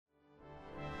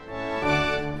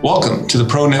Welcome to the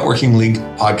Pro Networking League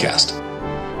podcast.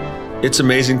 It's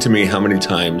amazing to me how many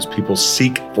times people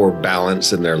seek for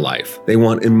balance in their life. They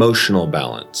want emotional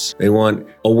balance. They want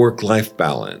a work-life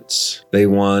balance. They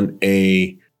want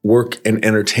a work and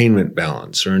entertainment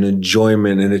balance or an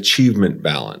enjoyment and achievement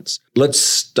balance. Let's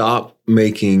stop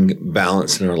making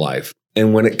balance in our life.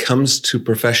 And when it comes to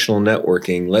professional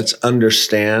networking, let's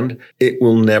understand it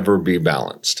will never be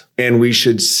balanced. And we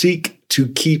should seek to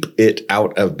keep it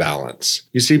out of balance.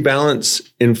 You see, balance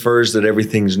infers that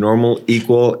everything's normal,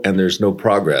 equal, and there's no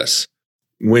progress.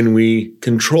 When we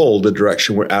control the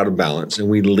direction we're out of balance and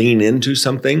we lean into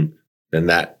something, then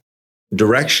that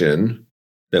direction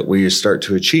that we start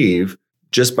to achieve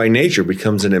just by nature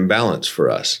becomes an imbalance for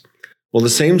us. Well, the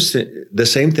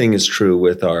same thing is true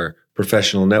with our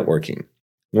professional networking.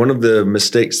 One of the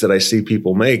mistakes that I see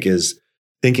people make is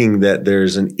thinking that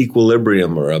there's an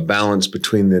equilibrium or a balance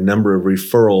between the number of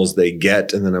referrals they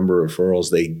get and the number of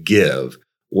referrals they give,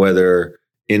 whether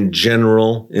in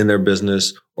general in their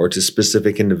business or to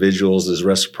specific individuals as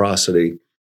reciprocity.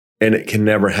 And it can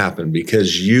never happen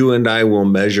because you and I will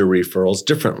measure referrals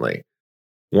differently.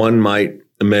 One might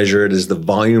measure it as the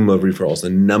volume of referrals, the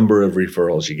number of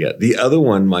referrals you get. The other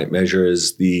one might measure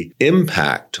as the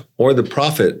impact or the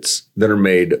profits that are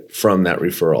made from that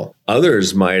referral.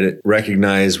 Others might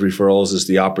recognize referrals as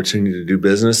the opportunity to do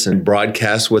business and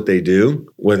broadcast what they do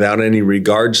without any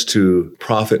regards to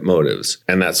profit motives.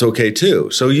 And that's okay too.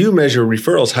 So you measure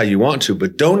referrals how you want to,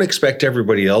 but don't expect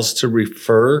everybody else to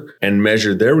refer and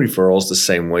measure their referrals the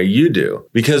same way you do.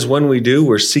 Because when we do,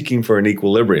 we're seeking for an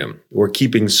equilibrium. We're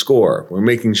keeping score. We're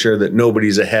making sure that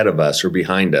nobody's ahead of us or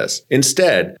behind us.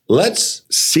 Instead, let's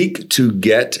seek to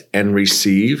get and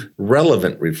receive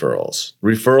relevant referrals.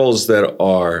 Referrals that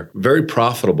are very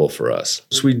profitable for us.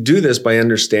 So we do this by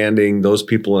understanding those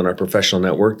people in our professional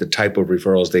network, the type of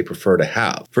referrals they prefer to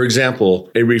have. For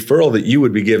example, a referral that you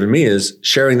would be giving me is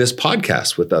sharing this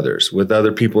podcast with others, with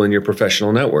other people in your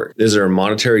professional network. Is there a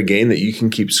monetary gain that you can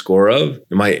keep score of?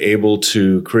 Am I able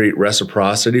to create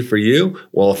reciprocity for you?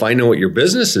 Well, if I know what your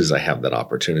business is, I have that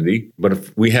opportunity. But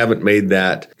if we haven't made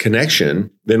that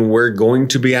connection, then we're going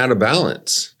to be out of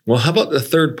balance. Well, how about the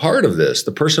third part of this,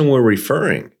 the person we're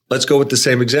referring? Let's go with the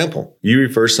same example. You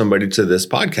refer somebody to this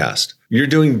podcast. You're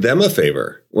doing them a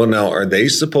favor. Well, now, are they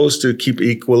supposed to keep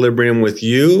equilibrium with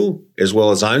you as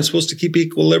well as I'm supposed to keep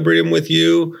equilibrium with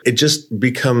you? It just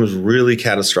becomes really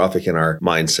catastrophic in our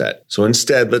mindset. So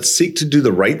instead, let's seek to do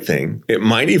the right thing. It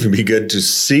might even be good to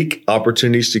seek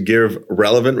opportunities to give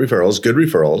relevant referrals, good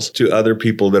referrals to other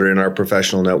people that are in our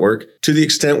professional network to the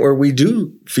extent where we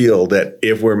do feel that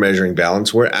if we're measuring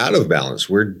balance, we're out of balance.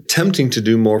 We're attempting to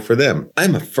do more for them.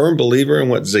 I'm a firm believer in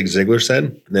what Zig Ziglar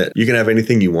said, that you can have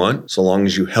anything you want so long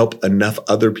as you help enough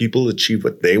other people achieve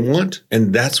what they want.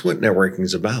 And that's what networking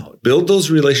is about. Build those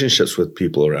relationships with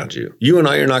people around you. You and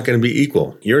I are not going to be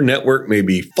equal. Your network may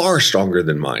be far stronger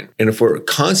than mine. And if we're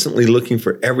constantly looking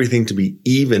for everything to be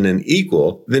even and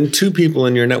equal, then two people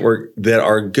in your network that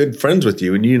are good friends with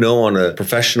you and you know on a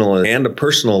professional and a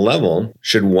personal level,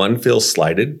 should one feel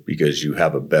slighted because you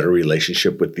have a better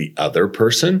relationship with the other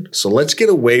person? So let's get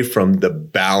away from the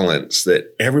balance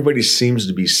that everybody seems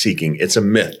to be seeking. It's a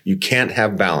myth. You can't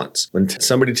have balance. When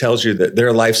somebody tells you that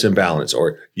their life's in balance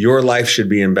or your life should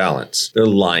be in balance, they're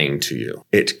lying to you.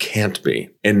 It can't be.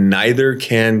 And neither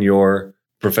can your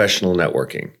professional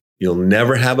networking. You'll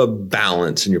never have a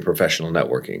balance in your professional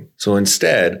networking. So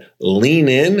instead, lean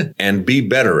in and be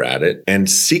better at it and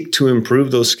seek to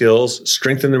improve those skills,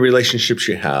 strengthen the relationships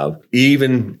you have,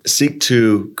 even seek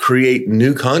to create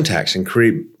new contacts and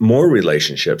create more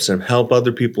relationships and help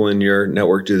other people in your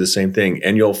network do the same thing.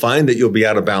 And you'll find that you'll be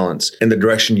out of balance in the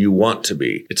direction you want to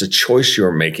be. It's a choice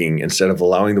you're making. Instead of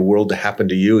allowing the world to happen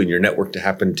to you and your network to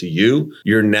happen to you,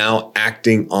 you're now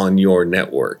acting on your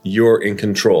network. You're in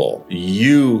control.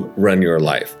 You run your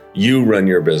life. You run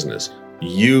your business.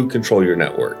 You control your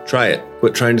network. Try it.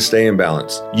 Quit trying to stay in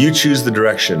balance. You choose the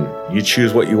direction. You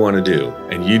choose what you want to do.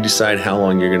 And you decide how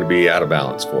long you're going to be out of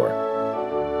balance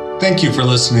for. Thank you for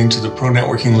listening to the Pro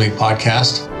Networking League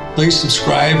podcast. Please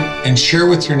subscribe and share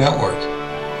with your network.